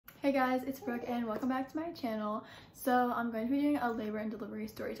Hey guys, it's Brooke and welcome back to my channel. So I'm going to be doing a labor and delivery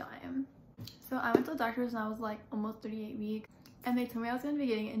story time. So I went to the doctor's and I was like almost 38 weeks and they told me I was going to be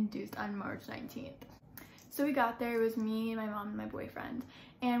getting induced on March 19th. So we got there, it was me, my mom, and my boyfriend.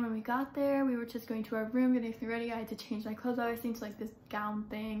 And when we got there, we were just going to our room, getting everything ready. I had to change my clothes obviously into like this gown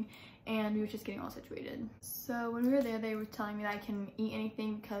thing and we were just getting all situated. So when we were there, they were telling me that I can eat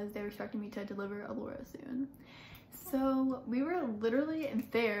anything because they were expecting me to deliver alouras soon. So we were literally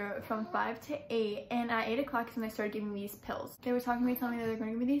there from 5 to 8 and at 8 o'clock when they started giving me these pills. They were talking to me, telling me that they're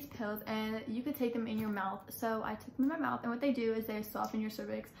going to give me these pills and you could take them in your mouth. So I took them in my mouth and what they do is they soften your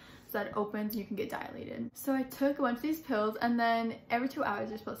cervix so that it opens and you can get dilated. So I took a bunch of these pills and then every 2 hours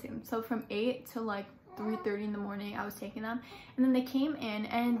you're supposed to take them. So from 8 to like 3:30 in the morning I was taking them and then they came in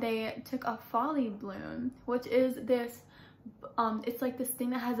and they took a folly balloon, which is this it's like this thing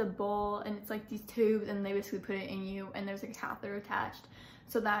that has a bowl and it's like these tubes and they basically put it in you and there's like a catheter attached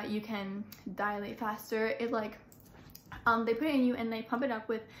so that you can dilate faster. It like they put it in you and they pump it up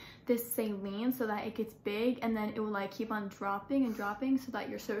with this saline so that it gets big and then it will like keep on dropping and dropping so that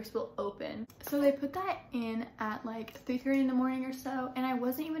your cervix will open. So they put that in at like 3:30 in the morning or so and I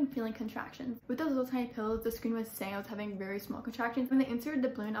wasn't even feeling contractions. With those little tiny pills, the screen was saying I was having very small contractions. When they inserted the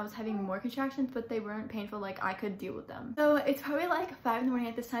balloon, I was having more contractions, but they weren't painful, like I could deal with them. So it's probably like 5 in the morning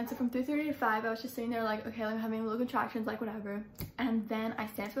at this time. So from 3:30 to 5, I was just sitting there like, okay, I'm having little contractions, like whatever. And then I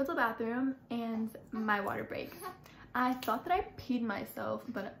stand to go to the bathroom and my water breaks. I thought that I peed myself,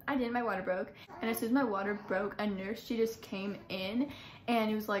 but I didn't. My water broke, and as soon as my water broke, a nurse, she just came in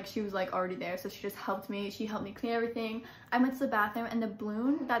and it was like she was like already there, so she just helped me. She helped me clean everything. I went to the bathroom and the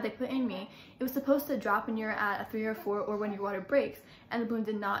balloon that they put in me, it was supposed to drop when you're at a 3 or 4 or when your water breaks, and the balloon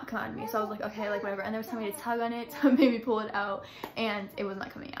did not come out of me. So I was like, okay, like whatever. And they were telling me to tug on it to maybe pull it out, and it was not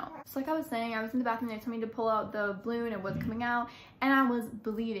coming out. So like I was saying, I was in the bathroom, they told me to pull out the balloon, it wasn't coming out, and I was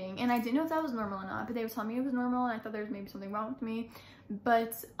bleeding, and I didn't know if that was normal or not, but they were telling me it was normal and I thought there was maybe something wrong with me.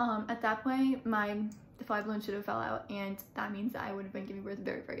 But at that point the folly balloon should have fell out, and that means that I would have been giving birth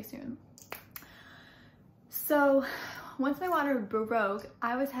very, very soon. So once my water broke,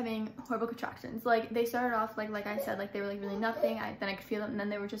 I was having horrible contractions. Like they started off like I said, like they were like really nothing. Then I could feel them, and then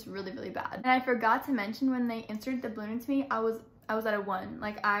they were just really, really bad. And I forgot to mention, when they inserted the balloon into me, I was at a 1.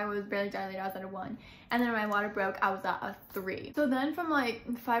 Like I was barely dilated, I was at a 1. And then when my water broke, I was at a 3. So then from like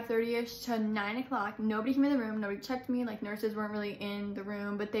 5:30ish to 9 o'clock, nobody came in the room, nobody checked me, like nurses weren't really in the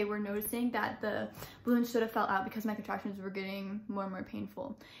room, but they were noticing that the balloon should have fell out because my contractions were getting more and more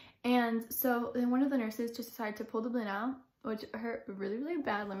painful. And so then one of the nurses just decided to pull the balloon out, which hurt really, really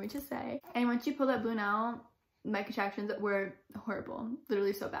bad, let me just say. And when she pulled that balloon out, my contractions were horrible,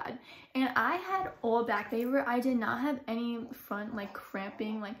 literally so bad. And I had all back labor. I did not have any front like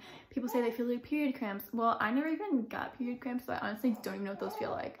cramping. Like people say they feel like period cramps. Well, I never even got period cramps, so I honestly don't even know what those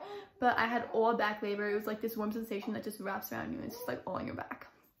feel like. But I had all back labor. It was like this warm sensation that just wraps around you and it's just like all on your back.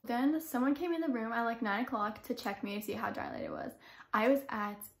 Then someone came in the room at like 9 o'clock to check me to see how dilated it was. I was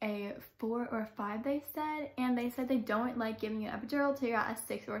at a 4 or 5, they said, and they said they don't like giving you an epidural till you're at a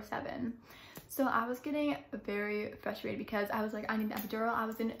 6 or 7. So I was getting very frustrated because I was like, I need the epidural. I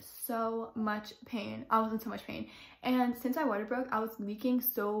was in so much pain. I was in so much pain. And since my water broke, I was leaking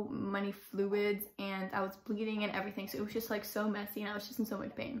so many fluids and I was bleeding and everything. So it was just like so messy and I was just in so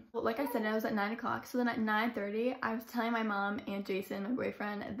much pain. Well, like I said, I was at 9 o'clock. So then at 9:30, I was telling my mom and Jason, my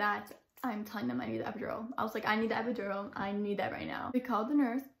boyfriend, that I'm telling them I need the epidural. I was like, I need the epidural. I need that right now. We called the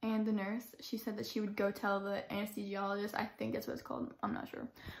nurse, and the nurse, she said that she would go tell the anesthesiologist. I think that's what it's called. I'm not sure.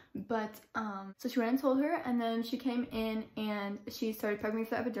 But, so she went and told her, and then she came in and she started prepping me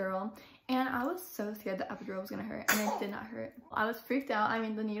for the epidural. And I was so scared the epidural was gonna hurt, and it did not hurt. I was freaked out. I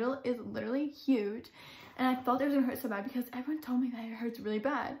mean, the needle is literally huge, and I thought it was gonna hurt so bad because everyone told me that it hurts really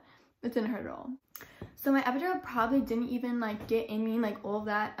bad. It didn't hurt at all. So my epidural probably didn't even like get in me, like all of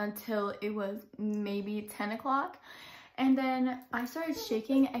that, until it was maybe 10 o'clock. And then I started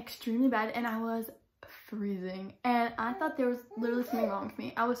shaking extremely bad and I was freezing. And I thought there was literally something wrong with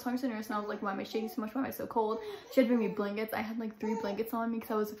me. I was talking to the nurse and I was like, why am I shaking so much? Why am I so cold? She had to bring me blankets. I had like 3 blankets on me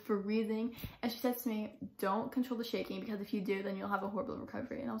because I was freezing. And she said to me, don't control the shaking because if you do, then you'll have a horrible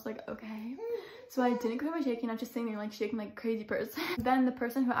recovery. And I was like, okay. So I didn't control my shaking. I was just sitting there like shaking like a crazy person. Then the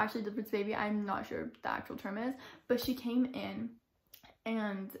person who actually delivered this baby, I'm not sure the actual term is, but she came in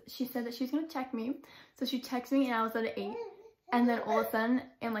and she said that she was going to check me. So she checked me and I was at an 8. And then all of a sudden,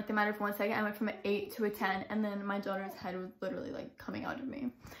 in like the matter of 1 second, I went from an 8 to a 10. And then my daughter's head was literally like coming out of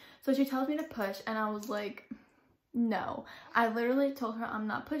me. So she tells me to push and I was like, no. I literally told her I'm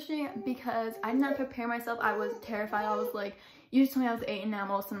not pushing because I did not prepare myself. I was terrified. I was like, you just told me I was 8 and now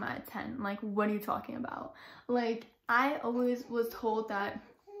I'm all of a sudden I'm at 10. Like, what are you talking about? Like, I always was told that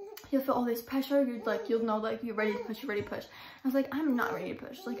you'll feel all this pressure. You'll know like you're ready to push, I was like, I'm not ready to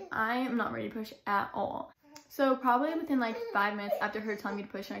push. Like, I am not ready to push at all. So probably within like 5 minutes after her telling me to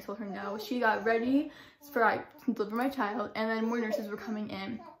push and I told her no, she got ready for I to deliver my child, and then more nurses were coming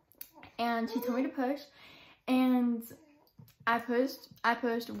in and she told me to push, and I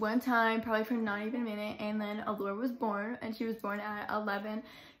pushed one time, probably for not even a minute, and then Allura was born, and she was born at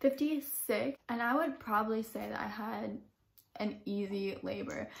 11:56, and I would probably say that I had an easy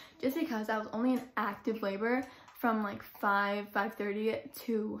labor just because I was only in active labor from like 5:30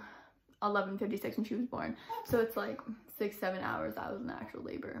 to 11:56 when she was born. So it's like 6-7 hours I was in actual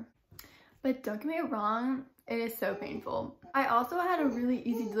labor. But don't get me wrong, it is so painful. I also had a really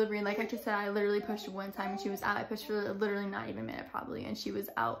easy delivery, and like I just said, I literally pushed one time and she was out. I pushed for literally not even a minute probably, and she was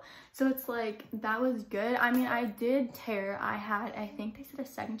out. So it's like, that was good. I mean, I did tear. I had, I think they said a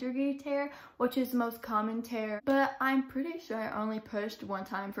 2nd degree tear, which is the most common tear. But I'm pretty sure I only pushed one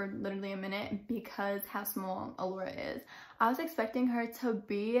time for literally a minute because how small Allura is. I was expecting her to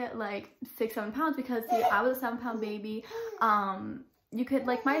be like 6-7 pounds because see, I was a 7-pound baby. You could,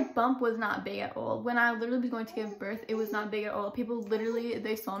 like, my bump was not big at all. When I literally was going to give birth, it was not big at all. People literally,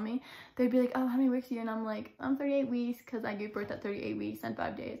 they saw me, they'd be like, oh, how many weeks are you? And I'm like, I'm 38 weeks because I gave birth at 38 weeks and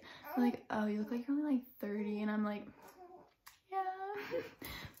 5 days. They're like, oh, you look like you're only like 30. And I'm like, yeah.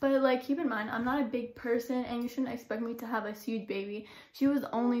 But like, keep in mind, I'm not a big person and you shouldn't expect me to have a huge baby. She was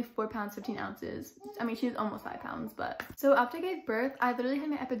only 4 pounds 15 ounces. I mean, she was almost 5 pounds. But so after I gave birth, I literally had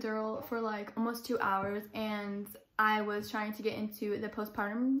my epidural for like almost 2 hours, and I was trying to get into the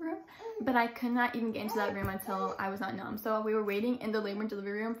postpartum room, but I could not even get into that room until I was not numb. So we were waiting in the labor and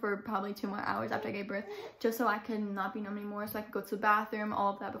delivery room for probably 2 more hours after I gave birth, just so I could not be numb anymore, so I could go to the bathroom,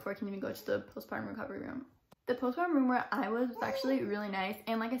 all of that, before I can even go to the postpartum recovery room. The postpartum room where I was actually really nice,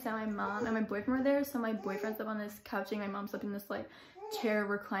 and like I said, my mom and my boyfriend were there. So my boyfriend slept on this couching, my mom slept in this like chair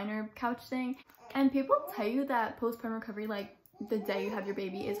recliner couch thing. And people tell you that postpartum recovery, like the day you have your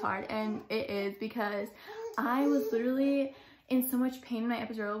baby, is hard, and it is, because I was literally in so much pain when my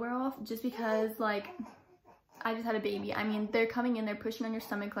epidural wore off, just because like I just had a baby. I mean, they're coming in, they're pushing on your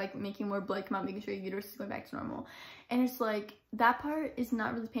stomach, like making more blood come out, making sure your uterus is going back to normal. And it's like, that part is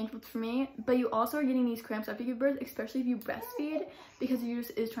not really painful for me, but you also are getting these cramps after you give birth, especially if you breastfeed, because your uterus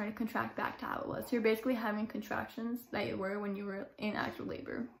is trying to contract back to how it was. So you're basically having contractions that you were when you were in actual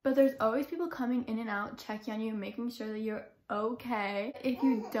labor. But there's always people coming in and out, checking on you, making sure that you're okay. If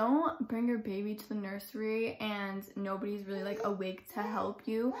you don't bring your baby to the nursery and nobody's really like awake to help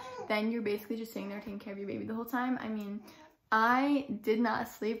you, then you're basically just sitting there taking care of your baby the whole time. I mean, I did not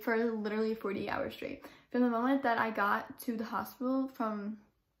sleep for literally 48 hours straight. From the moment that I got to the hospital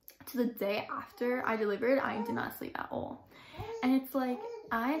to the day after I delivered, I did not sleep at all. And it's like,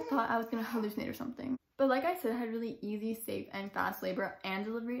 I thought I was gonna hallucinate or something. But like I said, I had really easy, safe, and fast labor and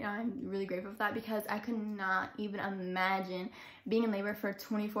delivery, and I'm really grateful for that, because I could not even imagine being in labor for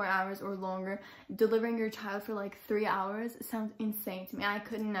 24 hours or longer. Delivering your child for like 3 hours sounds insane to me. I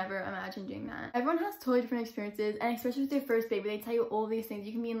could never imagine doing that. Everyone has totally different experiences, and especially with their first baby, they tell you all these things.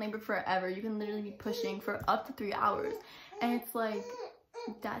 You can be in labor forever. You can literally be pushing for up to 3 hours, and it's like,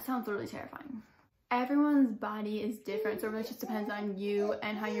 that sounds really terrifying. Everyone's body is different, so it really just depends on you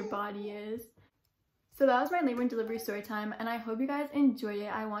and how your body is. So that was my labor and delivery story time, and I hope you guys enjoyed it.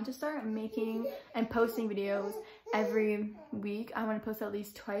 I want to start making and posting videos every week. I want to post at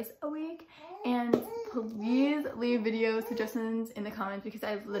least twice a week, and please leave video suggestions in the comments, because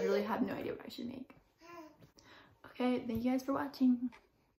I literally have no idea what I should make. Okay, thank you guys for watching.